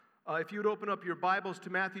If you would open up your Bibles to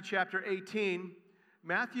Matthew chapter 18,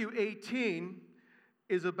 Matthew 18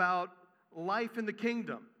 is about life in the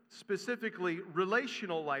kingdom, specifically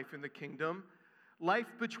relational life in the kingdom, life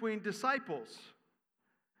between disciples,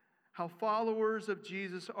 how followers of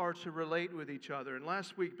Jesus are to relate with each other. And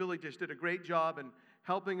last week, Billy just did a great job in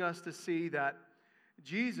helping us to see that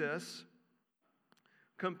Jesus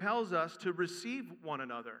compels us to receive one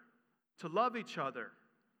another, to love each other,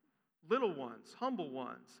 little ones, humble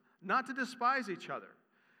ones, not to despise each other.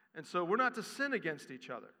 And so we're not to sin against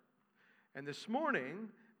each other. And this morning,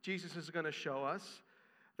 Jesus is going to show us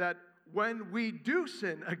that when we do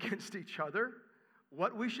sin against each other,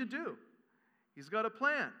 what we should do. He's got a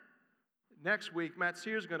plan. Next week, Matt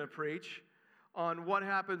Sears is going to preach on what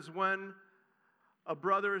happens when a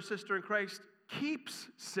brother or sister in Christ keeps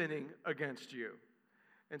sinning against you.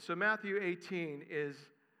 And so Matthew 18 is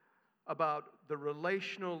about the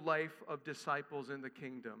relational life of disciples in the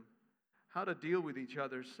kingdom, how to deal with each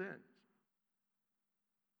other's sins.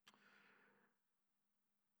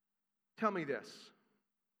 Tell me this.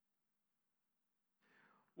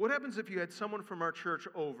 What happens if you had someone from our church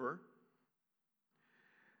over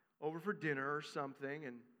for dinner or something,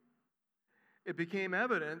 and it became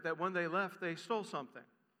evident that when they left, they stole something?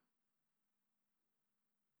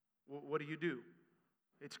 What do?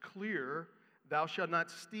 It's clear, thou shalt not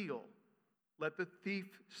steal. Let the thief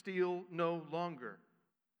steal no longer.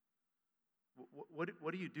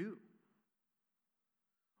 What do you do?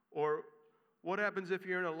 Or what happens if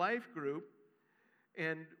you're in a life group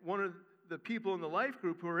and one of the people in the life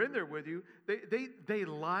group who are in there with you, they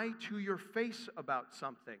lie to your face about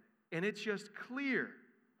something, and it's just clear.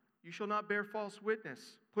 You shall not bear false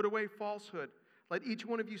witness. Put away falsehood. Let each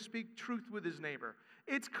one of you speak truth with his neighbor.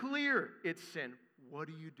 It's clear it's sin. What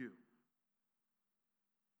do you do?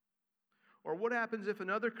 Or what happens if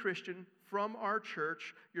another Christian from our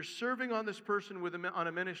church, you're serving on this person on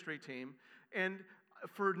a ministry team, and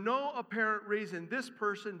for no apparent reason, this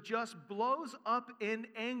person just blows up in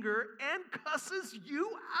anger and cusses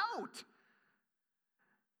you out?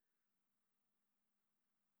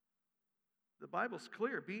 The Bible's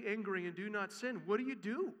clear. Be angry and do not sin. What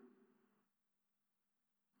do?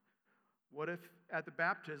 What if at the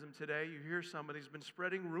baptism today you hear somebody's been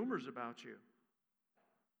spreading rumors about you?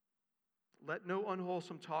 Let no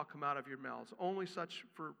unwholesome talk come out of your mouths, only such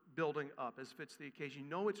for building up as fits the occasion. You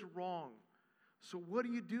know it's wrong. So what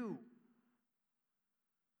do?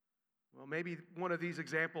 Well, maybe one of these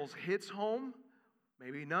examples hits home.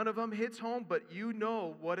 Maybe none of them hits home, but you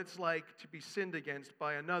know what it's like to be sinned against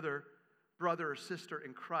by another brother or sister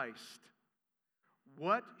in Christ.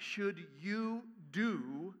 What should you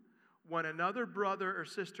do when another brother or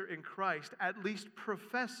sister in Christ, at least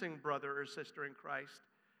professing brother or sister in Christ,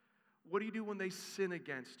 what do you do when they sin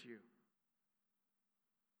against you?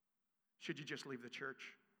 Should you just leave the church?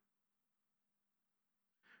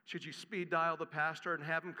 Should you speed dial the pastor and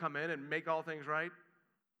have him come in and make all things right?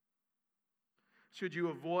 Should you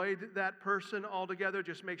avoid that person altogether?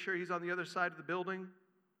 Just make sure he's on the other side of the building?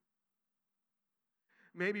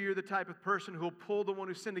 Maybe you're the type of person who will pull the one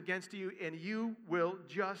who sinned against you and you will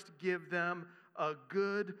just give them a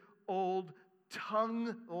good old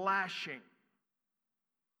tongue lashing.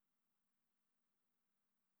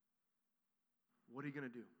 What are you going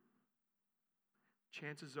to do?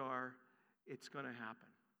 Chances are it's going to happen.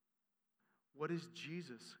 What does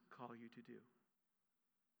Jesus call you to do?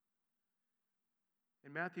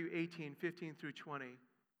 In Matthew 18, 15 through 20,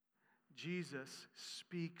 Jesus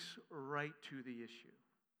speaks right to the issue.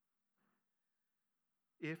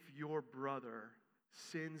 If your brother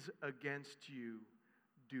sins against you,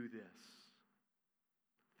 do this.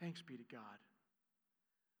 Thanks be to God.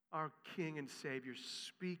 Our King and Savior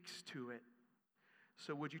speaks to it.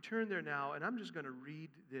 So would you turn there now, and I'm just going to read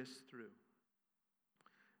this through.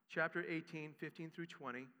 Chapter 18, 15 through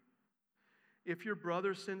 20. If your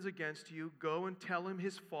brother sins against you, go and tell him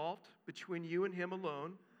his fault between you and him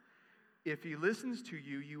alone. If he listens to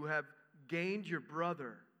you, you have gained your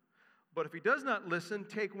brother. But if he does not listen,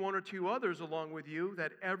 take one or two others along with you,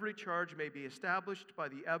 that every charge may be established by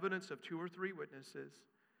the evidence of 2 or 3 witnesses.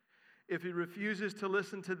 If he refuses to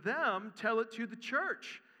listen to them, tell it to the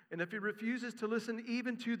church. And if he refuses to listen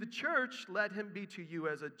even to the church, let him be to you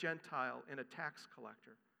as a Gentile and a tax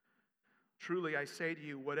collector. Truly, I say to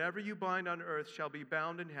you, whatever you bind on earth shall be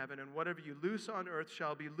bound in heaven, and whatever you loose on earth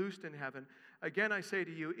shall be loosed in heaven. Again, I say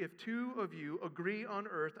to you, if 2 of you agree on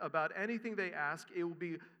earth about anything they ask, it will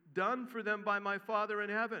be done for them by my Father in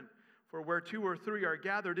heaven. For where 2 or 3 are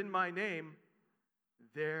gathered in my name,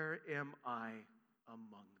 there am I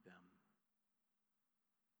among them.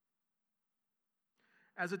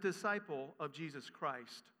 As a disciple of Jesus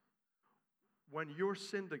Christ, when you're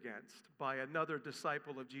sinned against by another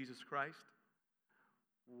disciple of Jesus Christ,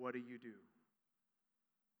 what do you do?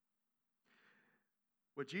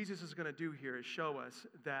 What Jesus is going to do here is show us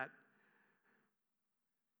that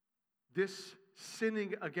this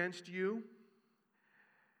sinning against you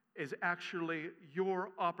is actually your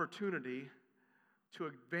opportunity to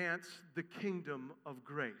advance the kingdom of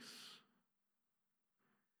grace.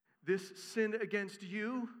 This sin against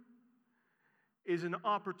you is an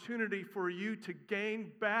opportunity for you to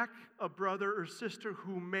gain back a brother or sister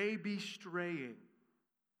who may be straying.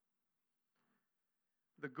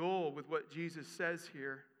 The goal with what Jesus says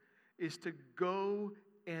here is to go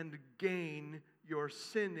and gain your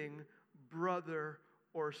sinning brother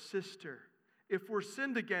or sister. If we're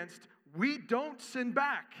sinned against, we don't sin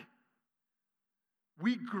back.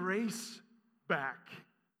 We grace back.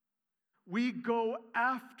 We go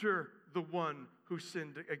after the one who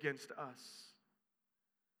sinned against us.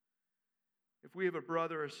 If we have a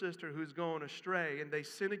brother or sister who's going astray and they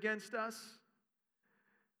sin against us,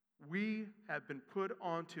 we have been put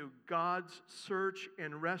onto God's search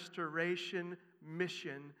and restoration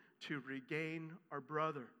mission to regain our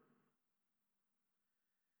brother.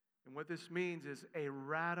 And what this means is a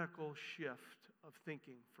radical shift of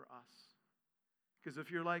thinking for us. Because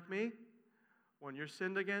if you're like me, when you're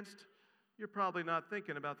sinned against, you're probably not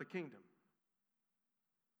thinking about the kingdom.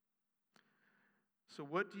 So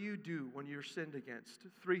what do you do when you're sinned against?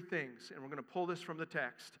 3 things, and we're going to pull this from the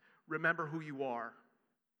text. Remember who you are.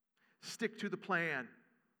 Stick to the plan.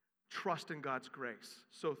 Trust in God's grace.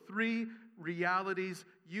 So 3 realities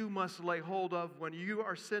you must lay hold of when you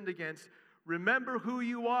are sinned against. Remember who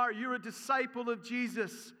you are. You're a disciple of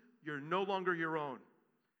Jesus. You're no longer your own.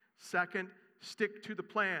 Second, stick to the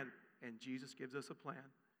plan. And Jesus gives us a plan.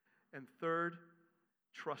 And third,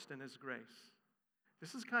 trust in His grace.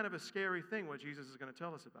 This is kind of a scary thing, what Jesus is going to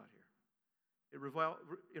tell us about here.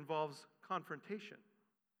 It involves confrontation,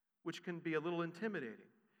 which can be a little intimidating.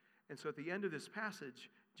 And so at the end of this passage,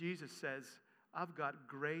 Jesus says, I've got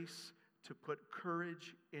grace to put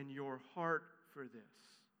courage in your heart for this.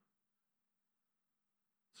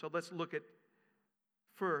 So let's look at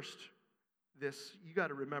first this. You got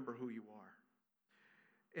to remember who you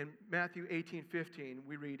are. In Matthew 18:15,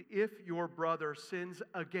 we read, if your brother sins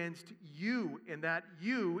against you, and that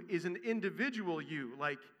you is an individual you,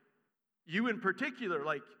 like you in particular,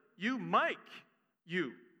 like you, Mike,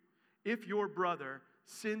 you. If your brother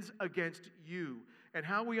sins against you. And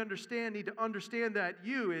how we need to understand that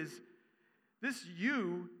you is, this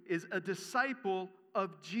you is a disciple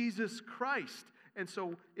of Jesus Christ. And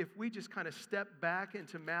so if we just kind of step back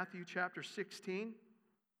into Matthew chapter 16,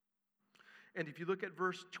 and if you look at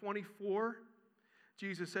verse 24,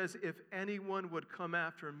 Jesus says, if anyone would come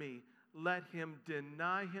after me, let him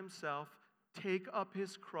deny himself, take up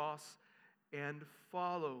his cross, and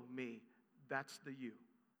follow me. That's the you,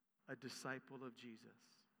 a disciple of Jesus.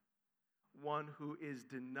 One who is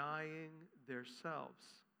denying themselves.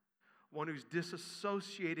 One who's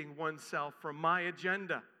disassociating oneself from my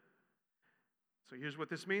agenda. So here's what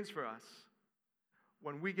this means for us.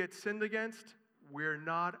 When we get sinned against, we're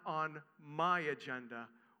not on my agenda.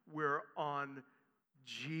 We're on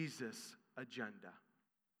Jesus' agenda.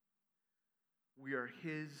 We are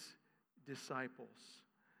His disciples.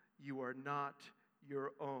 You are not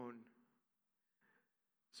your own.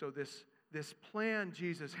 So this plan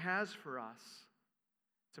Jesus has for us,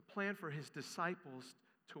 it's a plan for His disciples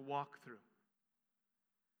to walk through.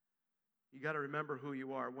 You got to remember who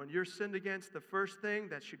you are. When you're sinned against, the first thing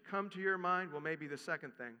that should come to your mind, well, maybe the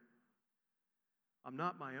second thing, I'm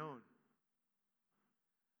not my own.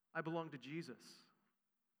 I belong to Jesus.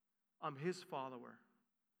 I'm His follower.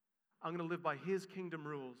 I'm going to live by His kingdom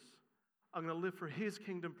rules. I'm going to live for His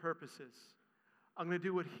kingdom purposes. I'm going to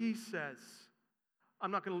do what He says.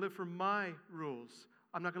 I'm not going to live for my rules.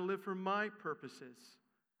 I'm not going to live for my purposes.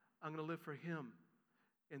 I'm going to live for Him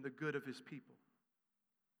and the good of His people.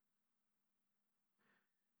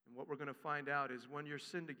 And what we're going to find out is when you're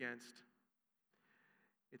sinned against,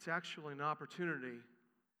 it's actually an opportunity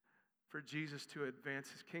for Jesus to advance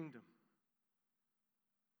His kingdom.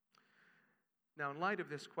 Now, in light of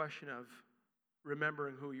this question of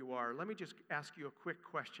remembering who you are, let me just ask you a quick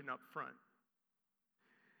question up front.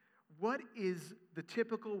 What is the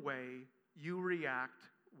typical way you react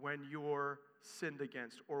when you're sinned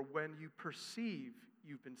against, or when you perceive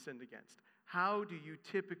you've been sinned against? How do you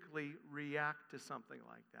typically react to something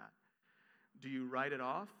like that? Do you write it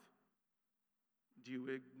off? Do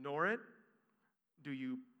you ignore it? Do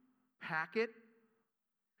you pack it?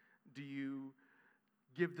 Do you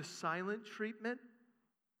give the silent treatment?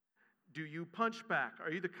 Do you punch back?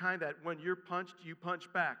 Are you the kind that when you're punched, you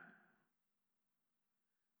punch back?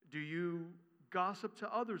 Do you gossip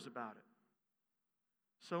to others about it?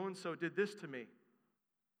 So-and-so did this to me.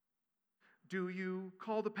 Do you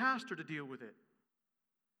call the pastor to deal with it?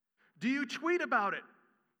 Do you tweet about it?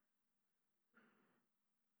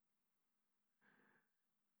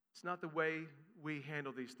 It's not the way we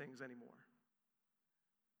handle these things anymore.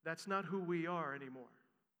 That's not who we are anymore.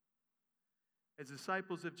 As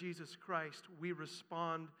disciples of Jesus Christ, we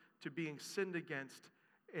respond to being sinned against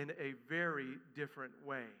in a very different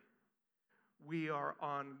way. We are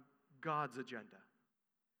on God's agenda.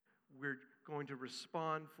 We're going to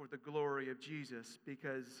respond for the glory of Jesus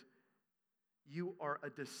because you are a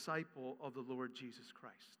disciple of the Lord Jesus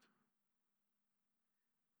Christ.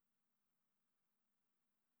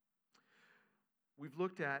 We've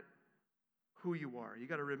looked at who you are. You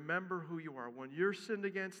got to remember who you are. When you're sinned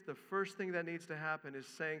against, the first thing that needs to happen is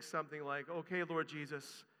saying something like, okay, Lord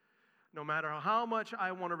Jesus, no matter how much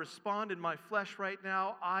I want to respond in my flesh right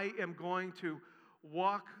now, I am going to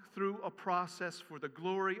walk through a process for the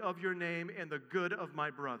glory of your name and the good of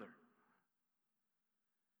my brother.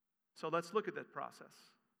 So let's look at that process.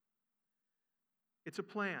 It's a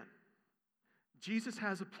plan. Jesus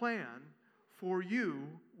has a plan for you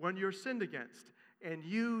when you're sinned against, and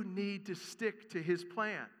you need to stick to his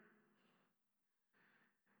plan.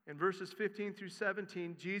 In verses 15 through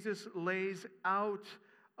 17, Jesus lays out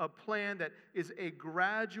a plan that is a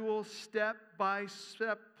gradual,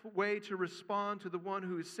 step-by-step way to respond to the one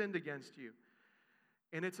who has sinned against you.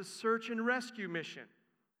 And it's a search and rescue mission.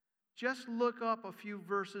 Just look up a few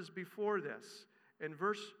verses before this. In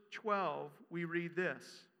verse 12, we read this.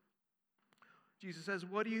 Jesus says,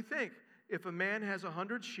 what do you think? If a man has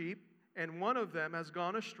 100 sheep and one of them has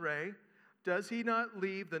gone astray, does he not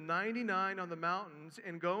leave the 99 on the mountains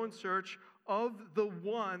and go in search of the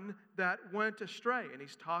one that went astray? And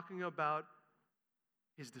he's talking about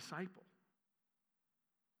his disciple.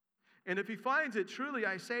 And if he finds it, truly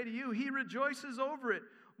I say to you, he rejoices over it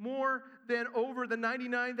more than over the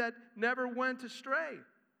 99 that never went astray.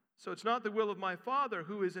 So it's not the will of my Father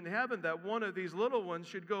who is in heaven that one of these little ones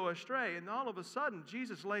should go astray. And all of a sudden,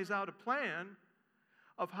 Jesus lays out a plan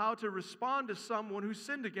of how to respond to someone who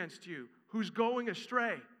sinned against you, who's going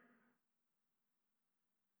astray.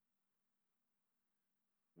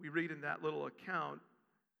 We read in that little account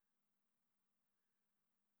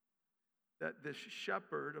that this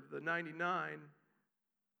shepherd of the 99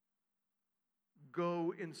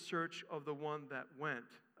 go in search of the one that went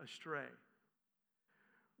astray.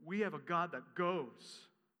 We have a God that goes.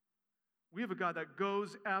 We have a God that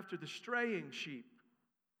goes after the straying sheep.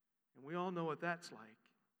 And we all know what that's like,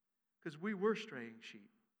 because we were straying sheep.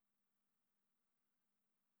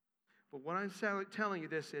 But what I'm telling you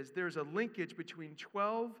this is, there's a linkage between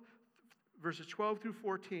verses 12 through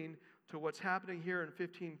 14 to what's happening here in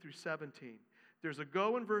 15 through 17. There's a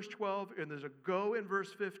go in verse 12 and there's a go in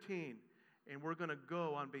verse 15. And we're going to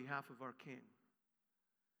go on behalf of our King.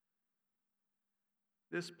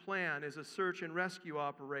 This plan is a search and rescue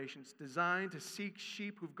operation. It's designed to seek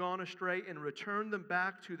sheep who've gone astray and return them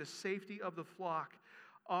back to the safety of the flock.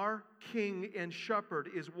 Our King and Shepherd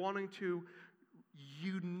is wanting to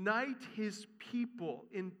unite his people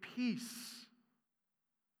in peace.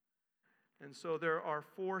 And so there are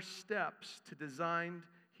 4 steps to design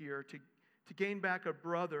here to gain back a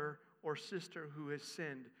brother or sister who has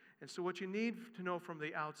sinned. And so what you need to know from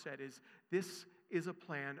the outset is this is a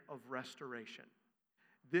plan of restoration.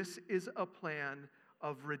 This is a plan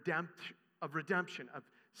of redemption, of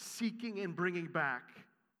seeking and bringing back.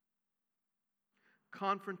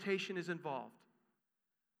 Confrontation is involved,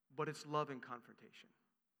 but it's loving confrontation.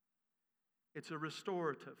 It's a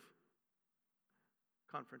restorative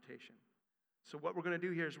confrontation. So what we're going to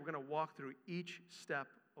do here is we're going to walk through each step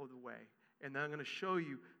of the way. And then I'm going to show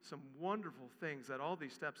you some wonderful things that all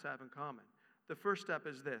these steps have in common. The first step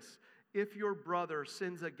is this. If your brother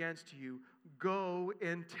sins against you, go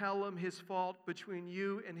and tell him his fault between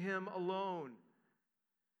you and him alone.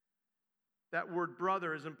 That word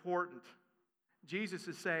brother is important. Jesus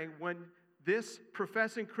is saying when this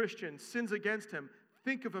professing Christian sins against him,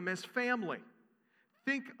 think of him as family.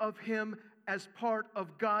 Think of him as part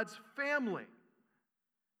of God's family.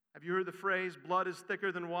 Have you heard the phrase, blood is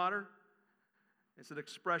thicker than water? It's an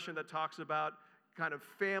expression that talks about kind of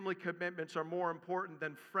family commitments are more important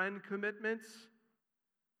than friend commitments.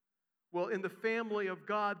 Well, in the family of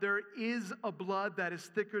God, there is a blood that is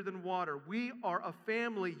thicker than water. We are a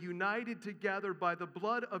family united together by the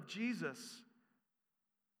blood of Jesus.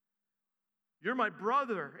 You're my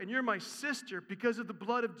brother and you're my sister because of the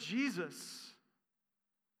blood of Jesus.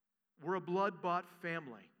 We're a blood-bought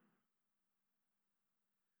family.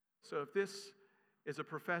 So if this is a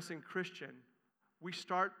professing Christian, we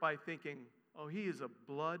start by thinking, oh, he is a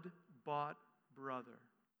blood-bought brother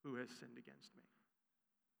who has sinned against me.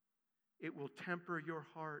 It will temper your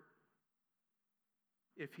heart.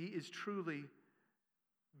 If he is truly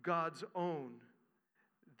God's own,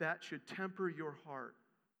 that should temper your heart.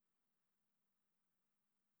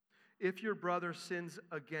 If your brother sins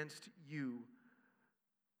against you,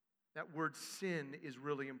 that word sin is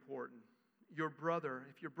really important. If your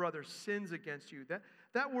brother sins against you,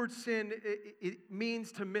 that word sin, it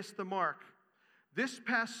means to miss the mark. This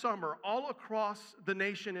past summer, all across the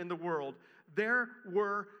nation and the world, there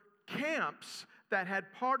were camps that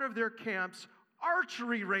had part of their camps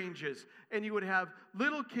archery ranges. And you would have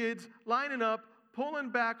little kids lining up, pulling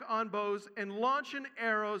back on bows, and launching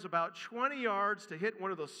arrows about 20 yards to hit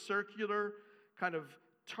one of those circular kind of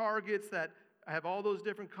targets that have all those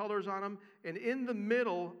different colors on them. And in the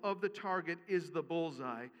middle of the target is the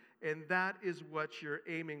bullseye. And that is what you're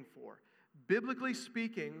aiming for. Biblically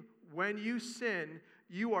speaking, when you sin,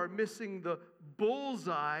 you are missing the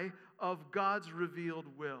bullseye of God's revealed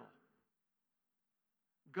will.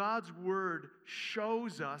 God's word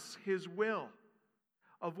shows us his will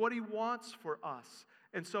of what he wants for us.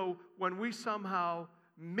 And so when we somehow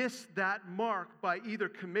miss that mark by either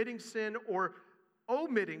committing sin or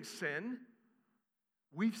omitting sin,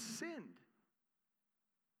 we've sinned.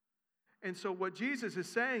 And so what Jesus is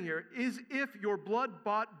saying here is, if your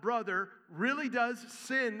blood-bought brother really does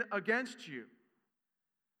sin against you,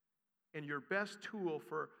 and your best tool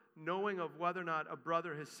for knowing of whether or not a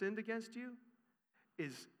brother has sinned against you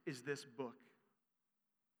is this book.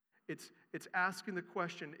 It's asking the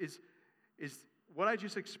question, is what I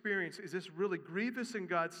just experienced, is this really grievous in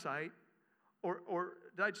God's sight, or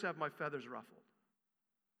did I just have my feathers ruffled?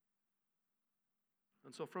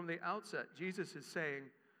 And so from the outset, Jesus is saying,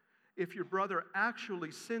 if your brother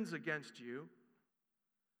actually sins against you,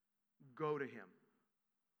 go to him.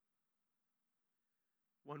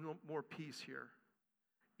 One more piece here.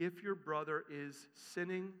 If your brother is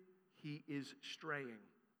sinning, he is straying.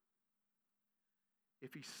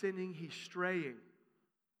 If he's sinning, he's straying.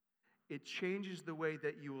 It changes the way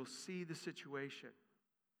that you will see the situation.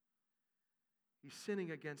 He's sinning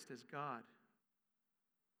against his God.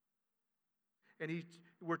 And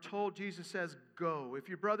we're told, Jesus says, go. If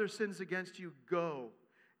your brother sins against you, go.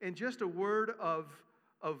 And just a word of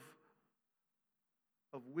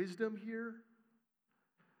wisdom here,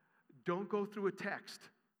 don't go through a text.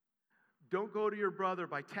 Don't go to your brother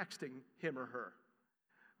by texting him or her.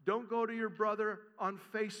 Don't go to your brother on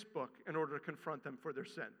Facebook in order to confront them for their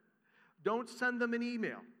sin. Don't send them an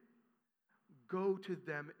email. Go to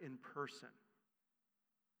them in person.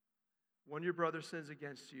 When your brother sins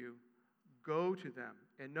against you, go to them.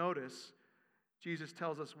 And notice, Jesus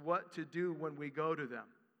tells us what to do when we go to them.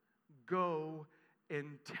 Go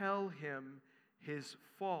and tell him his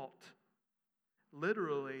fault.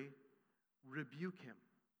 Literally, rebuke him.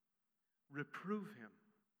 Reprove him.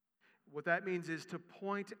 What that means is to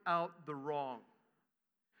point out the wrong.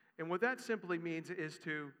 And what that simply means is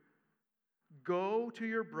to go to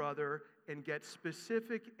your brother and get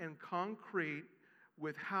specific and concrete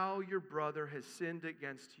with how your brother has sinned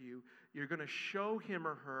against you. You're going to show him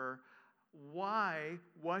or her why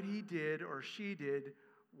what he did or she did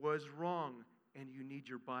was wrong, and you need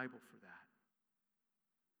your Bible for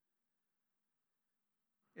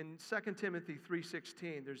that. In 2 Timothy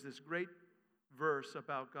 3:16, there's this great verse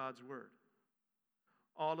about God's word.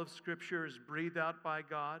 All of Scripture is breathed out by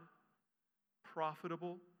God,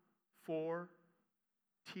 profitable for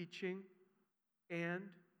teaching and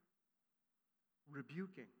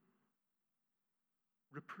rebuking,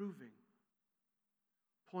 reproving,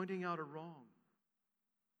 pointing out a wrong.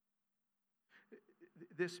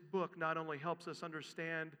 This book not only helps us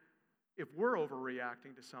understand if we're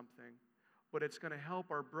overreacting to something, but it's going to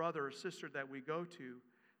help our brother or sister that we go to,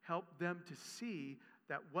 help them to see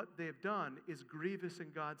that what they've done is grievous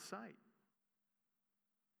in God's sight.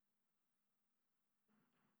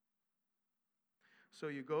 So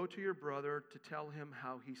you go to your brother to tell him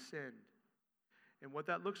how he sinned. And what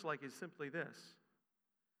that looks like is simply this.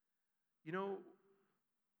 You know,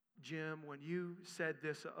 Jim, when you said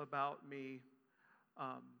this about me,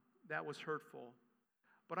 that was hurtful.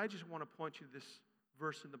 But I just want to point you to this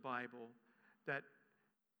verse in the Bible that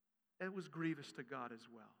it was grievous to God as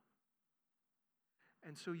well.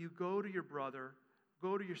 And so you go to your brother,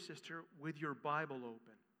 go to your sister with your Bible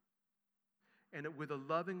open and with a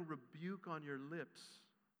loving rebuke on your lips.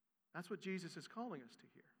 That's what Jesus is calling us to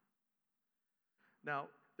hear. Now,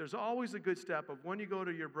 there's always a good step of when you go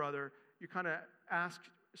to your brother, you kind of ask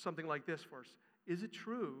something like this first. Is it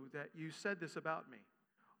true that you said this about me?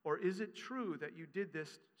 Or is it true that you did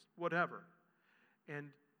this, whatever? And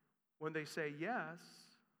when they say yes,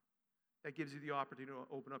 that gives you the opportunity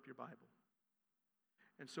to open up your Bible.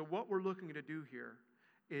 And so what we're looking to do here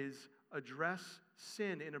is address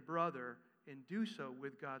sin in a brother and do so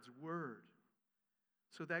with God's word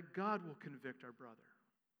so that God will convict our brother.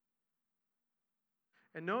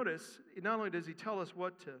 And notice, not only does he tell us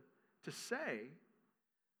what to say,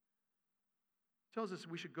 he tells us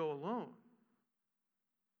we should go alone.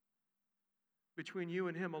 Between you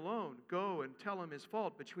and him alone. Go and tell him his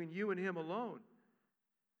fault between you and him alone.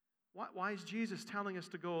 Why is Jesus telling us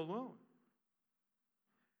to go alone?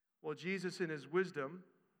 Well, Jesus, in his wisdom,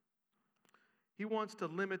 he wants to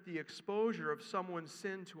limit the exposure of someone's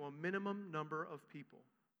sin to a minimum number of people.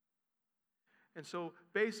 And so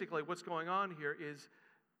basically what's going on here is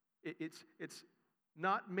it's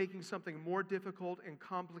not making something more difficult and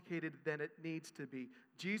complicated than it needs to be.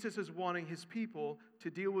 Jesus is wanting his people to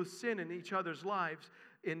deal with sin in each other's lives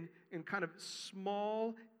in kind of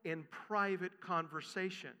small and private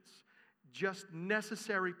conversations, just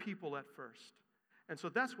necessary people at first. And so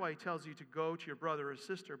that's why he tells you to go to your brother or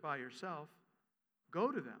sister by yourself. Go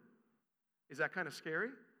to them. Is that kind of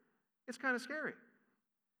scary? It's kind of scary.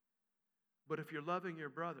 But if you're loving your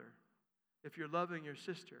brother, if you're loving your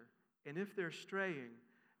sister, and if they're straying,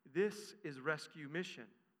 this is rescue mission.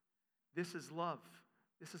 This is love.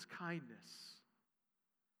 This is kindness.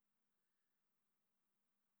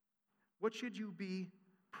 What should you be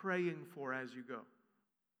praying for as you go?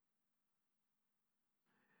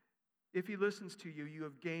 If he listens to you, you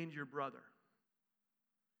have gained your brother.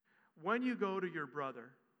 When you go to your brother,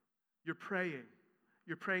 you're praying.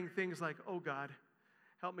 You're praying things like, oh God,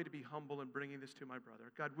 help me to be humble in bringing this to my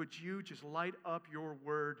brother. God, would you just light up your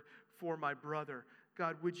word for my brother?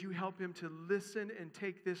 God, would you help him to listen and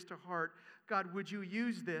take this to heart? God, would you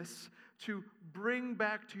use this to bring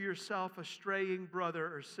back to yourself a straying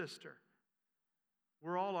brother or sister?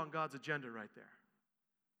 We're all on God's agenda right there.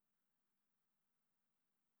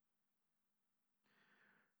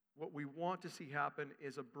 What we want to see happen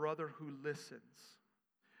is a brother who listens.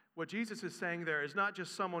 What Jesus is saying there is not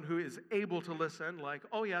just someone who is able to listen, like,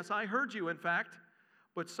 oh yes, I heard you, in fact,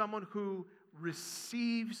 but someone who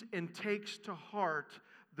receives and takes to heart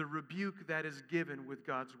the rebuke that is given with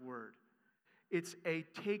God's word. It's a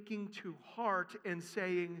taking to heart and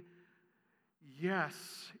saying, yes,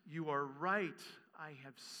 you are right, I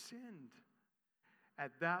have sinned.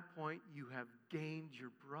 At that point, you have gained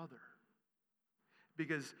your brother.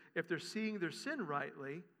 Because if they're seeing their sin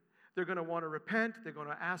rightly, they're going to want to repent. They're going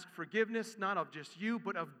to ask forgiveness, not of just you,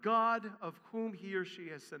 but of God, of whom he or she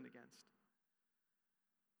has sinned against.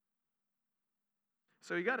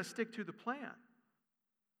 So you got to stick to the plan.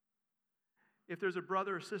 If there's a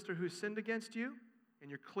brother or sister who's sinned against you, and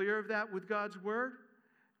you're clear of that with God's word,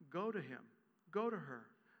 go to him. Go to her.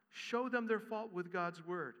 Show them their fault with God's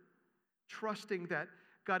word, trusting that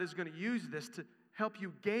God is going to use this to help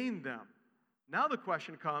you gain them. Now the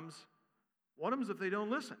question comes, what happens if they don't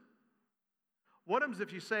listen? What happens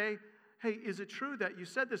if you say, hey, is it true that you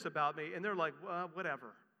said this about me? And they're like, well,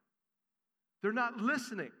 whatever. They're not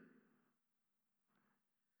listening.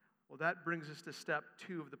 Well, that brings us to step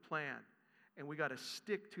 2 of the plan. And we got to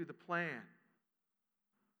stick to the plan.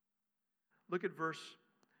 Look at verse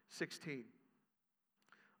 16.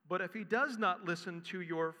 But if he does not listen to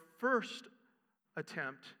your first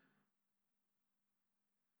attempt,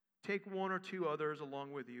 take 1 or 2 others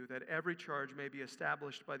along with you, that every charge may be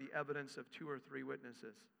established by the evidence of 2 or 3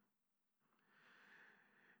 witnesses.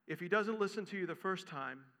 If he doesn't listen to you the first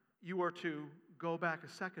time, you are to go back a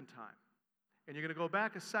second time. And you're going to go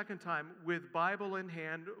back a second time with Bible in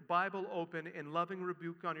hand, Bible open, and loving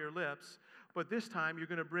rebuke on your lips. But this time, you're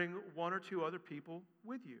going to bring 1 or 2 other people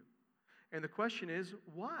with you. And the question is,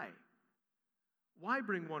 why? Why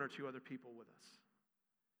bring 1 or 2 other people with us?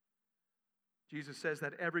 Jesus says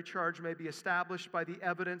that every charge may be established by the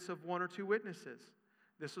evidence of 1 or 2 witnesses.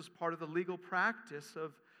 This was part of the legal practice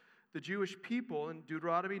of the Jewish people in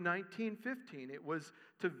Deuteronomy 19:15. It was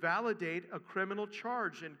to validate a criminal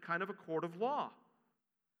charge in kind of a court of law.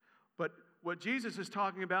 But what Jesus is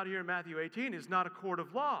talking about here in Matthew 18 is not a court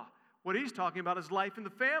of law. What he's talking about is life in the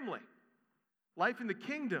family, life in the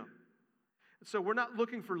kingdom. So we're not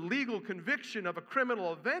looking for legal conviction of a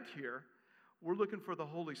criminal event here. We're looking for the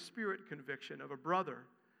Holy Spirit conviction of a brother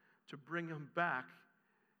to bring him back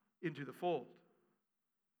into the fold.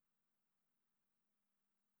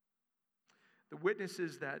 The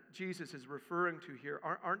witnesses that Jesus is referring to here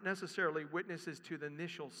aren't necessarily witnesses to the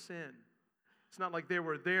initial sin. It's not like they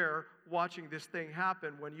were there watching this thing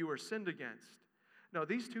happen when you were sinned against. No,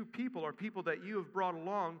 these 2 people are people that you have brought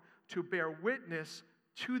along to bear witness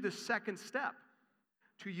to the second step,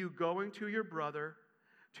 to you going to your brother,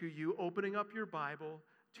 to you opening up your Bible,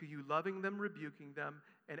 to you loving them, rebuking them,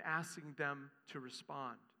 and asking them to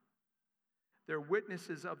respond. They're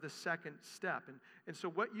witnesses of the second step. And so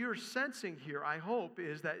what you're sensing here, I hope,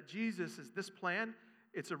 is that Jesus is this plan.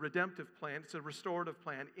 It's a redemptive plan. It's a restorative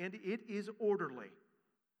plan. And it is orderly.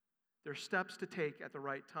 There are steps to take at the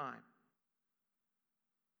right time.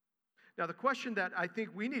 Now, the question that I think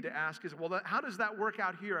we need to ask is, well, how does that work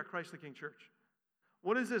out here at Christ the King Church?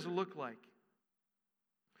 What does this look like?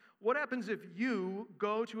 What happens if you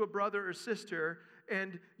go to a brother or sister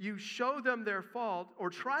and you show them their fault or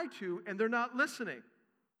try to, and they're not listening?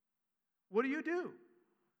 What do?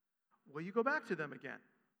 Well, you go back to them again.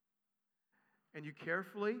 And you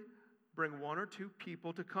carefully bring one or two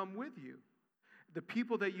people to come with you. The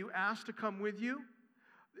people that you ask to come with you,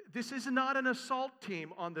 this is not an assault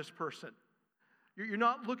team on this person. You're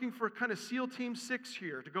not looking for kind of SEAL Team 6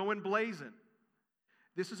 here to go in blazing.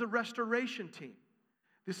 This is a restoration team.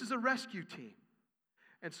 This is a rescue team.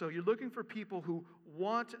 And so you're looking for people who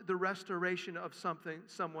want the restoration of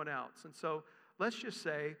someone else. And so let's just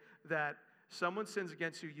say that someone sins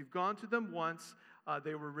against you. You've gone to them once.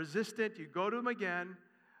 They were resistant. You go to them again.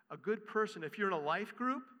 A good person, if you're in a life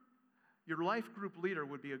group, your life group leader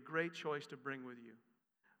would be a great choice to bring with you.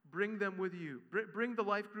 Bring them with you. Bring the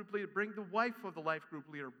life group leader. Bring the wife of the life group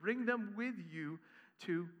leader. Bring them with you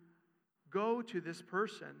to go to this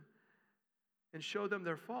person and show them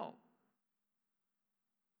their fault.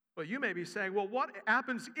 Well, you may be saying, well, what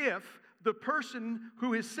happens if the person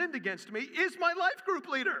who has sinned against me is my life group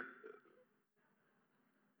leader?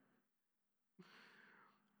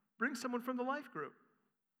 Bring someone from the life group.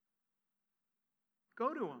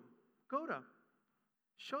 Go to them. Go to them.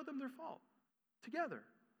 Show them their fault together.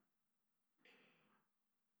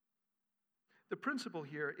 The principle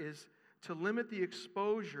here is to limit the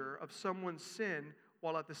exposure of someone's sin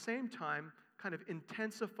while at the same time kind of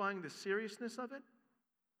intensifying the seriousness of it.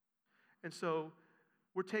 And so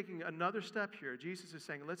we're taking another step here. Jesus is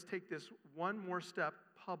saying, let's take this one more step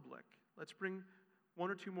public. Let's bring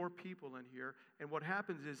one or two more people in here. And what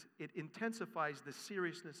happens is it intensifies the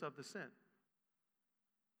seriousness of the sin.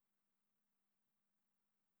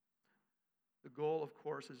 The goal, of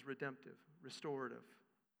course, is redemptive, restorative.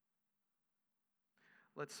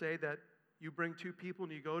 Let's say that you bring two people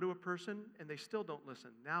and you go to a person and they still don't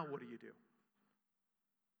listen. Now what do you do?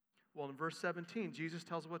 Well, in verse 17, Jesus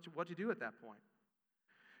tells what to do at that point.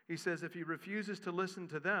 He says, if he refuses to listen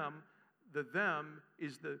to them, the them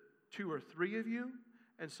is the two or three of you.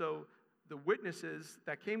 And so the witnesses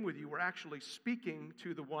that came with you were actually speaking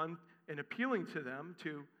to the one and appealing to them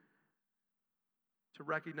to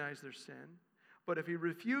recognize their sin. But if he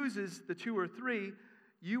refuses the two or three,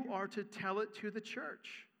 you are to tell it to the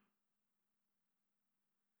church.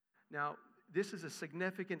 Now, this is a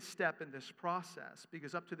significant step in this process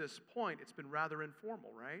because up to this point, it's been rather informal,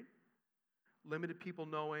 right? Limited people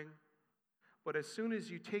knowing. But as soon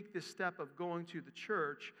as you take this step of going to the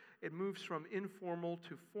church, it moves from informal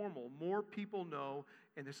to formal. More people know,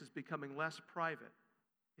 and this is becoming less private.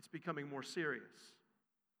 It's becoming more serious.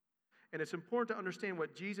 And it's important to understand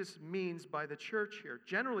what Jesus means by the church here.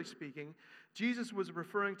 Generally speaking, Jesus was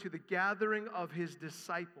referring to the gathering of his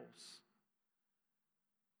disciples.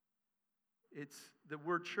 The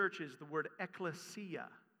word church is the word ekklesia.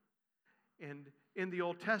 And in the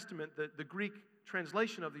Old Testament, the Greek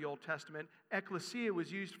translation of the Old Testament, ekklesia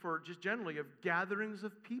was used for just generally of gatherings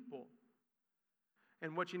of people.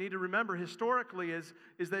 And what you need to remember historically is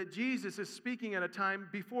that Jesus is speaking at a time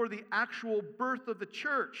before the actual birth of the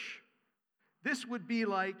church. This would be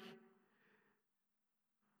like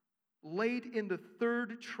late in the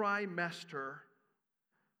third trimester,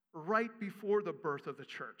 right before the birth of the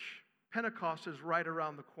church. Pentecost is right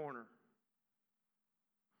around the corner.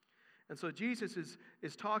 And so Jesus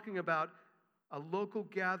is talking about a local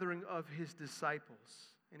gathering of his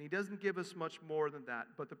disciples. And he doesn't give us much more than that.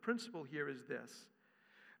 But the principle here is this,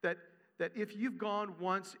 that if you've gone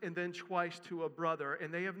once and then twice to a brother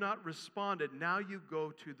and they have not responded, now you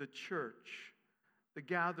go to the church, the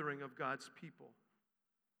gathering of God's people.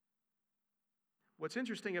 What's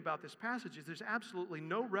interesting about this passage is there's absolutely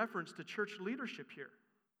no reference to church leadership here.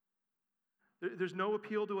 There's no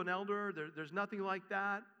appeal to an elder. There's nothing like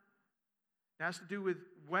that. It has to do with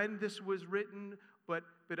when this was written, but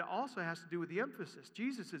it also has to do with the emphasis.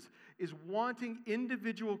 Jesus is wanting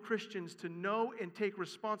individual Christians to know and take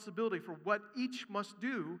responsibility for what each must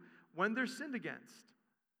do when they're sinned against.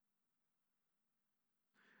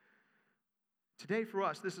 Today for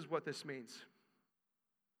us, this is what this means.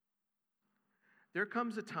 There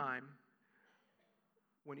comes a time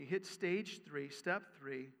when you hit stage 3, step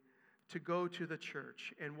 3, to go to the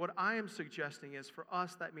church. And what I am suggesting is, for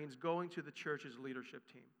us, that means going to the church's leadership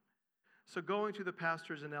team. So going to the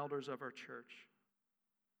pastors and elders of our church.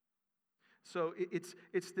 So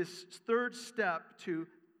it's this third step to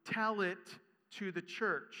tell it to the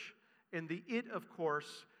church. And the it, of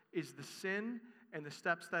course, is the sin and the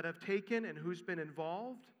steps that have taken and who's been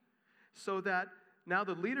involved, so that now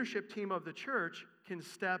the leadership team of the church can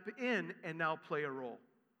step in and now play a role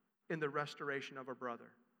in the restoration of a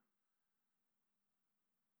brother.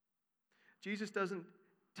 Jesus doesn't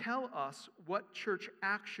tell us what church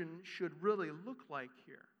action should really look like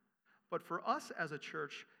here. But for us as a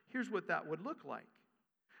church, here's what that would look like.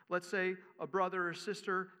 Let's say a brother or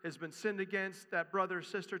sister has been sinned against. That brother or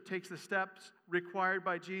sister takes the steps required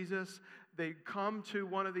by Jesus. They come to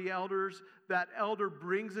one of the elders. That elder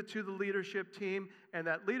brings it to the leadership team, and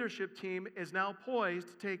that leadership team is now poised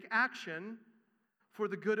to take action for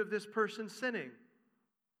the good of this person sinning.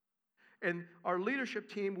 And our leadership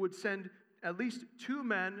team would send at least 2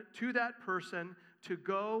 men to that person to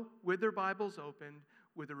go with their Bibles opened,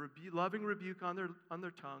 with a loving rebuke on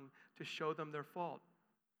their tongue, to show them their fault.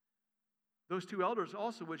 Those 2 elders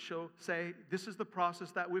also would say, this is the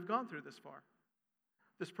process that we've gone through this far.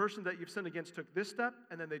 This person that you've sinned against took this step,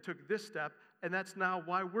 and then they took this step, and that's now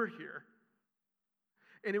why we're here.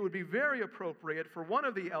 And it would be very appropriate for one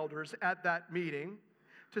of the elders at that meeting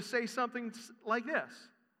to say something like this.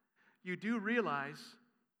 You do realize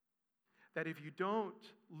that if you don't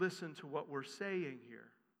listen to what we're saying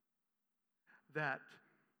here, that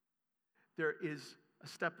there is a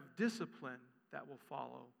step of discipline that will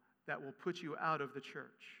follow, that will put you out of the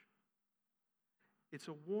church. It's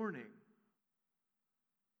a warning.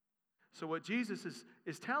 So what Jesus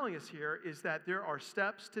is telling us here is that there are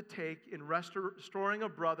steps to take in restoring a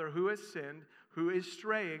brother who has sinned, who is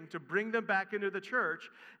straying, to bring them back into the church,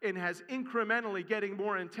 and has incrementally getting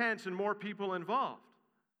more intense and more people involved.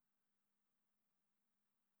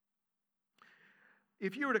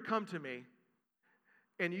 If you were to come to me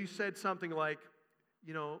and you said something like,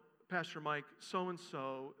 Pastor Mike,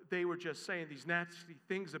 so-and-so, they were just saying these nasty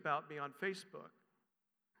things about me on Facebook.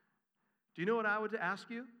 Do you know what I would ask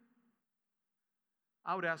you?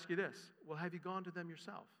 I would ask you this. Well, have you gone to them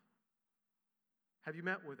yourself? Have you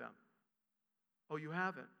met with them? Oh, you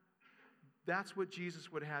haven't. That's what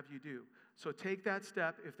Jesus would have you do. So take that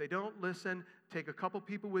step. If they don't listen, take a couple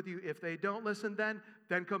people with you. If they don't listen, then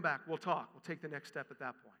come back. We'll talk. We'll take the next step at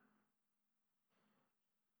that point.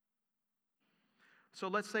 So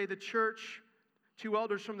let's say the church, 2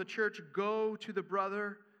 elders from the church go to the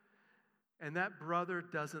brother, and that brother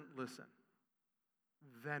doesn't listen.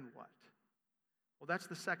 Then what? Well, that's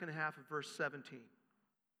the second half of verse 17.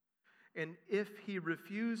 And if he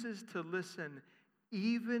refuses to listen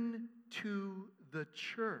even to the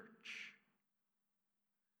church,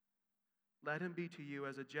 let him be to you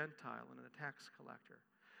as a Gentile and a tax collector.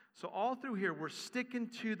 So all through here, we're sticking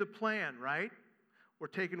to the plan, right? We're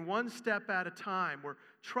taking one step at a time. We're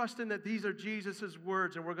trusting that these are Jesus'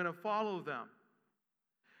 words and we're going to follow them.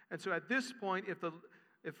 And so at this point, if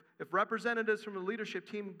representatives from the leadership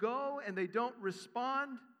team go and they don't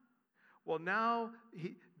respond, well, now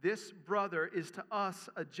this brother is to us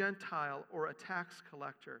a Gentile or a tax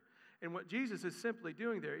collector. And what Jesus is simply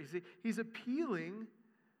doing there is he's appealing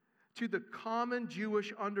to the common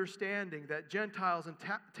Jewish understanding that Gentiles and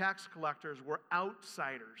tax collectors were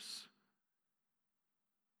outsiders.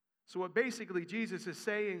 So what basically Jesus is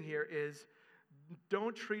saying here is,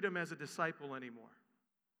 don't treat him as a disciple anymore.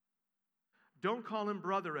 Don't call him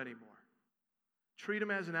brother anymore. Treat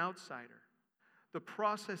him as an outsider. The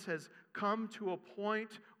process has come to a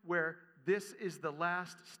point where this is the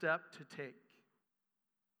last step to take.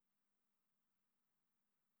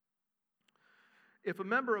 If a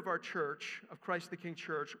member of our church, of Christ the King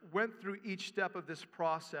Church, went through each step of this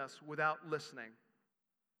process without listening,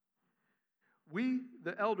 we,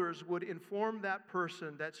 the elders, would inform that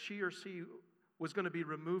person that she or he was going to be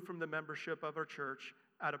removed from the membership of our church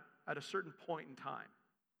at a certain point in time.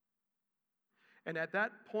 And at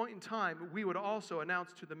that point in time, we would also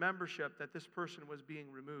announce to the membership that this person was being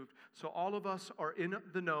removed. So all of us are in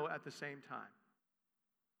the know at the same time.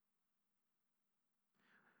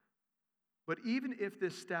 But even if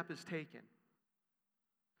this step is taken,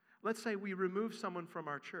 let's say we remove someone from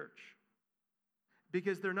our church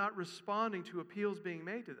because they're not responding to appeals being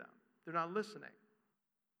made to them. They're not listening.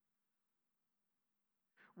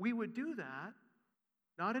 We would do that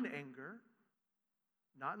not in anger,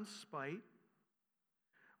 not in spite.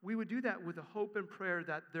 We would do that with the hope and prayer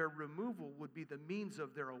that their removal would be the means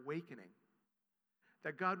of their awakening.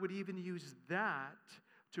 That God would even use that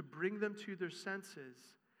to bring them to their senses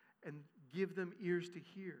and give them ears to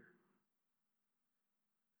hear.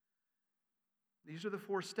 These are the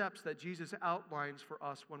 4 steps that Jesus outlines for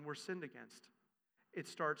us when we're sinned against. It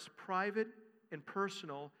starts private and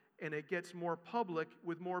personal, and it gets more public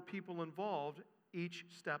with more people involved each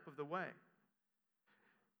step of the way.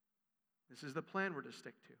 This is the plan we're to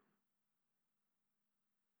stick to.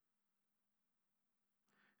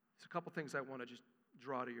 There's a couple things I want to just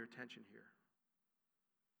draw to your attention here.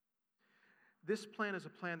 This plan is a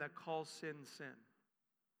plan that calls sin, sin.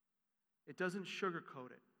 It doesn't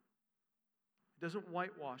sugarcoat it. It doesn't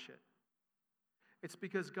whitewash it. It's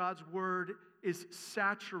because God's word is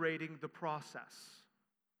saturating the process.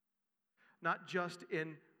 Not just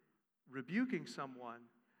in rebuking someone,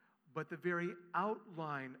 but the very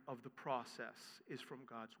outline of the process is from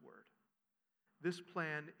God's word. This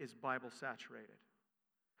plan is Bible saturated.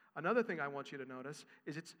 Another thing I want you to notice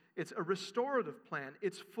is it's a restorative plan.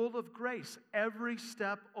 It's full of grace every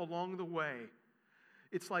step along the way.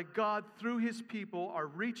 It's like God, through his people, are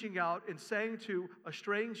reaching out and saying to a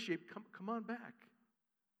straying sheep, come on back.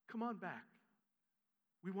 Come on back.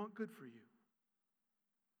 We want good for you.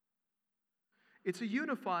 It's a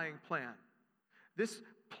unifying plan. This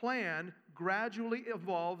plan gradually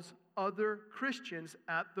involves other Christians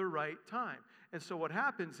at the right time. And so what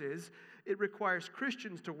happens is, it requires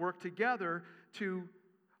Christians to work together to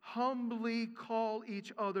humbly call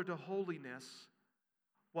each other to holiness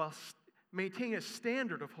while maintaining a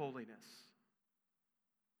standard of holiness.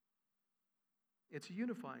 It's a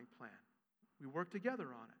unifying plan. We work together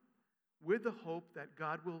on it with the hope that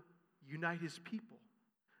God will unite his people,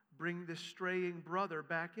 bring this straying brother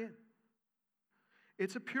back in.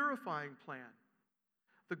 It's a purifying plan.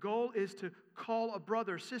 The goal is to call a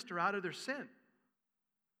brother or sister out of their sin.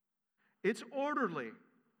 It's orderly,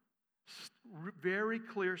 very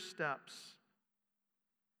clear steps.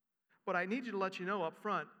 But I need to let you know up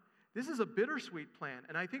front, this is a bittersweet plan,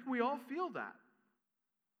 and I think we all feel that.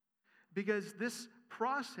 Because this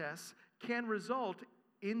process can result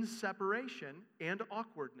in separation and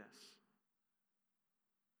awkwardness.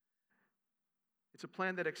 It's a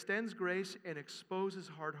plan that extends grace and exposes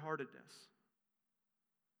hard-heartedness.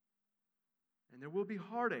 And there will be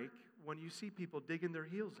heartache when you see people digging their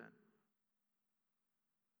heels in.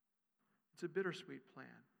 It's a bittersweet plan.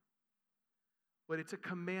 But it's a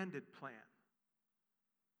commanded plan.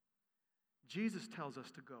 Jesus tells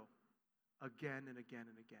us to go again and again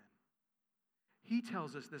and again. He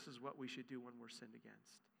tells us this is what we should do when we're sinned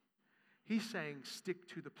against. He's saying, stick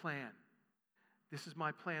to the plan. This is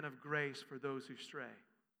my plan of grace for those who stray.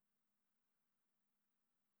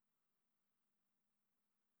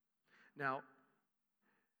 Now,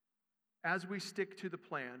 as we stick to the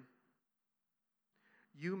plan,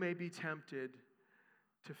 you may be tempted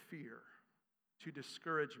to fear, to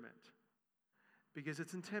discouragement, because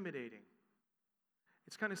it's intimidating.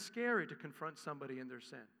 It's kind of scary to confront somebody in their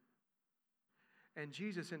sin. And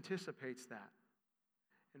Jesus anticipates that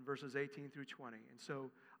in verses 18 through 20. And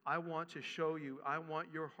so I want to show you, I want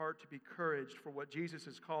your heart to be encouraged for what Jesus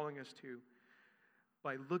is calling us to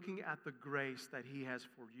by looking at the grace that he has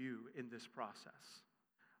for you in this process.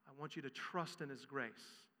 I want you to trust in his grace.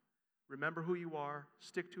 Remember who you are.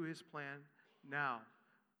 Stick to his plan. Now,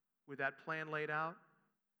 with that plan laid out,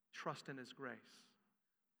 trust in his grace.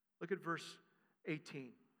 Look at verse 18.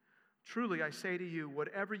 Truly, I say to you,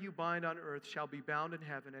 whatever you bind on earth shall be bound in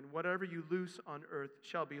heaven, and whatever you loose on earth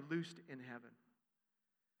shall be loosed in heaven.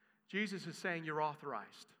 Jesus is saying you're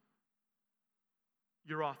authorized.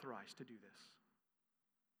 You're authorized to do this.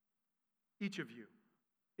 Each of you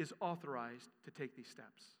is authorized to take these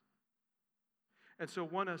steps. And so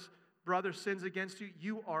when a brother sins against you,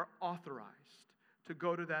 you are authorized to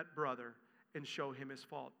go to that brother and show him his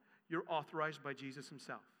fault. You're authorized by Jesus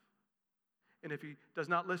himself. And if he does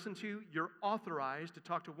not listen to you, you're authorized to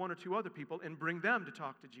talk to one or two other people and bring them to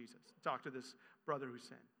talk to Jesus, talk to this brother who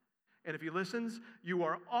sinned. And if he listens, you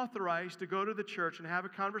are authorized to go to the church and have a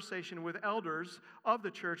conversation with elders of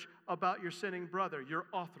the church about your sinning brother. You're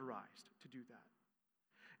authorized to do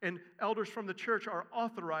that. And elders from the church are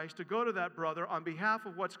authorized to go to that brother on behalf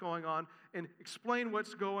of what's going on and explain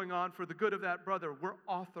what's going on for the good of that brother. We're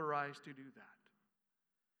authorized to do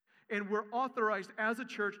that. And we're authorized as a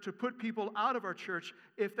church to put people out of our church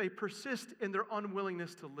if they persist in their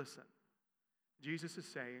unwillingness to listen. Jesus is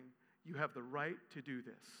saying, you have the right to do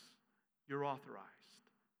this. You're authorized.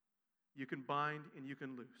 You can bind and you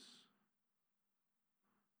can loose.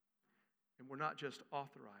 And we're not just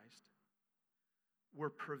authorized, we're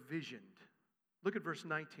provisioned. Look at verse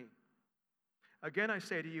 19. Again, I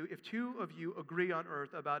say to you, if two of you agree on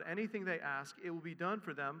earth about anything they ask, it will be done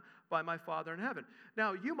for them by my Father in heaven.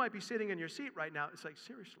 Now, you might be sitting in your seat right now. It's like,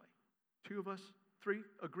 seriously, two of us, three,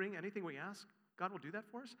 agreeing anything we ask, God will do that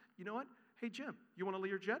for us? You know what? Hey, Jim, you want a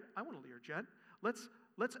Learjet? I want a Learjet.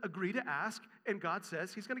 Let's agree to ask, and God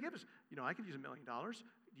says he's going to give us. I could use $1 million.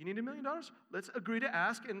 Do you need $1 million? Let's agree to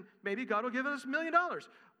ask, and maybe God will give us $1 million.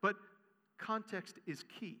 But context is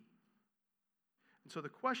key. And so the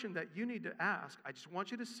question that you need to ask, I just want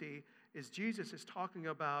you to see, is Jesus is talking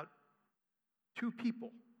about two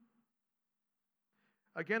people.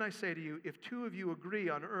 Again, I say to you, if two of you agree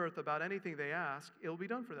on earth about anything they ask, it will be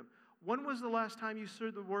done for them. When was the last time you saw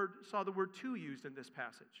the word two used in this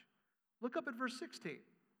passage? Look up at verse 16.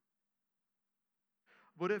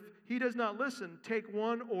 But if he does not listen, take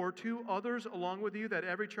one or two others along with you, that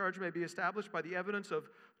every charge may be established by the evidence of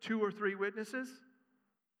 2 or 3 witnesses.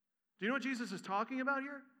 Do you know what Jesus is talking about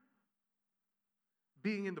here?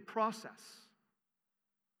 Being in the process.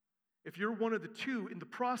 If you're one of the two in the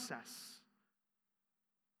process,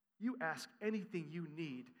 you ask anything you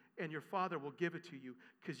need, and your Father will give it to you,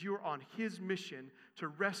 because you're on his mission to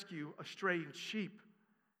rescue a straying sheep.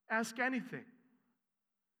 Ask anything.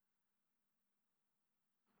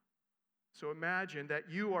 So imagine that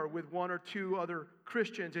you are with 1 or 2 other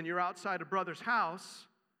Christians, and you're outside a brother's house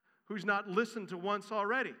who's not listened to once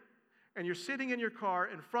already. And you're sitting in your car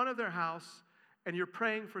in front of their house, and you're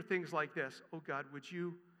praying for things like this. Oh God, would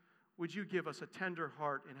you give us a tender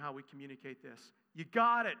heart in how we communicate this? You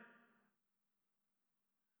got it.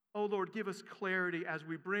 Oh Lord, give us clarity as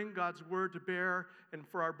we bring God's word to bear and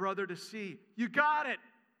for our brother to see. You got it.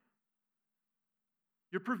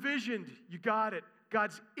 You're provisioned. You got it.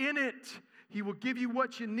 God's in it. He will give you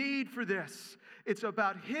what you need for this. It's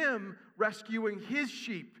about him rescuing his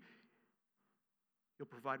sheep. He'll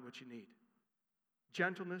provide what you need.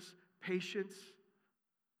 Gentleness, patience.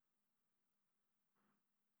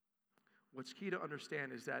 What's key to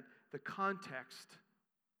understand is that the context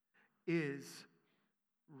is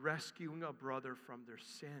rescuing a brother from their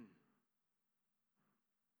sin.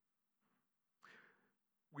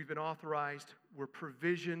 We've been authorized, we're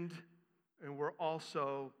provisioned, and we're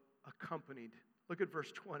also accompanied. Look at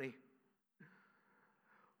verse 20.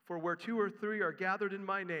 For where 2 or 3 are gathered in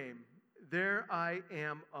my name, there I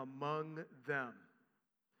am among them.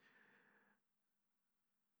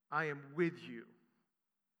 I am with you.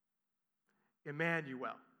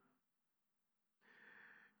 Emmanuel.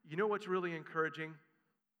 You know what's really encouraging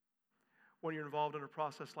when you're involved in a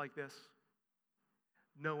process like this?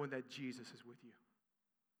 Knowing that Jesus is with you.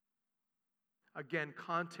 Again,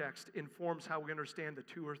 context informs how we understand the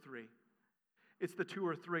 2 or 3. It's the 2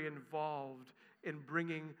 or 3 involved in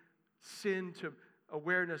bringing sin to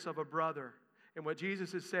awareness of a brother. And what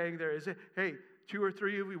Jesus is saying there is, hey, 2 or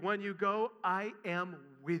 3 of you, when you go, I am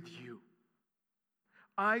with you.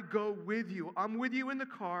 I go with you. I'm with you in the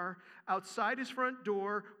car, outside his front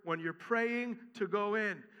door, when you're praying to go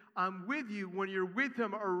in. I'm with you when you're with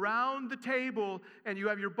him around the table and you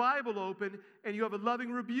have your Bible open and you have a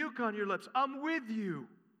loving rebuke on your lips. I'm with you.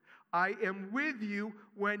 I am with you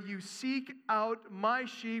when you seek out my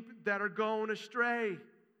sheep that are going astray.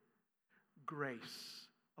 Grace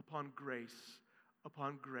upon grace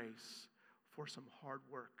upon grace for some hard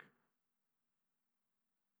work.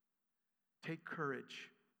 Take courage.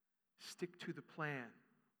 Stick to the plan.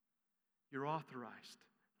 You're authorized.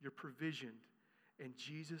 You're provisioned. And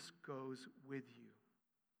Jesus goes with you.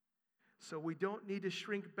 So we don't need to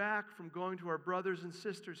shrink back from going to our brothers and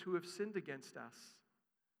sisters who have sinned against us.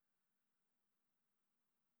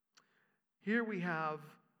 Here we have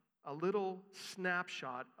a little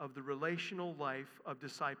snapshot of the relational life of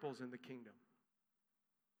disciples in the kingdom.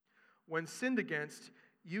 When sinned against,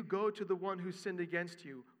 you go to the one who sinned against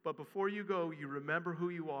you. But before you go, you remember who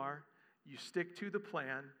you are, you stick to the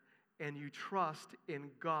plan, and you trust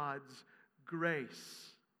in God's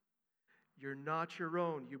grace. You're not your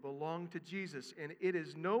own. You belong to Jesus. And it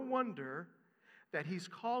is no wonder that he's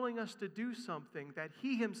calling us to do something that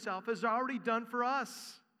he himself has already done for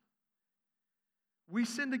us. We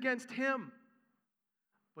sinned against him,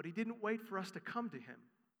 but he didn't wait for us to come to him.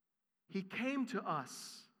 He came to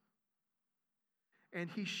us, and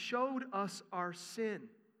he showed us our sin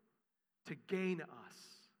to gain us.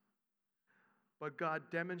 But God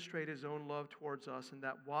demonstrated his own love towards us, in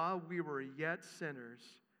that while we were yet sinners,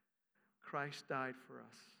 Christ died for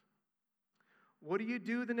us. What do you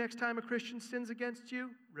do the next time a Christian sins against you?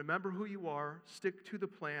 Remember who you are, stick to the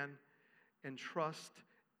plan, and trust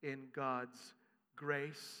in God's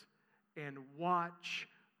grace, and watch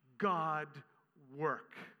God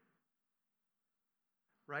work.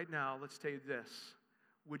 Right now, let's tell you this.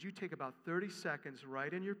 Would you take about 30 seconds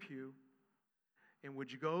right in your pew, and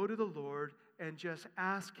would you go to the Lord and just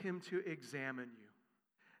ask him to examine you?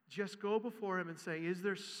 Just go before him and say, is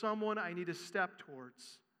there someone I need to step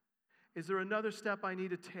towards? Is there another step I need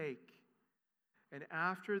to take? And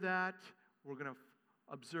after that, we're going to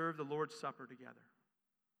observe the Lord's Supper together.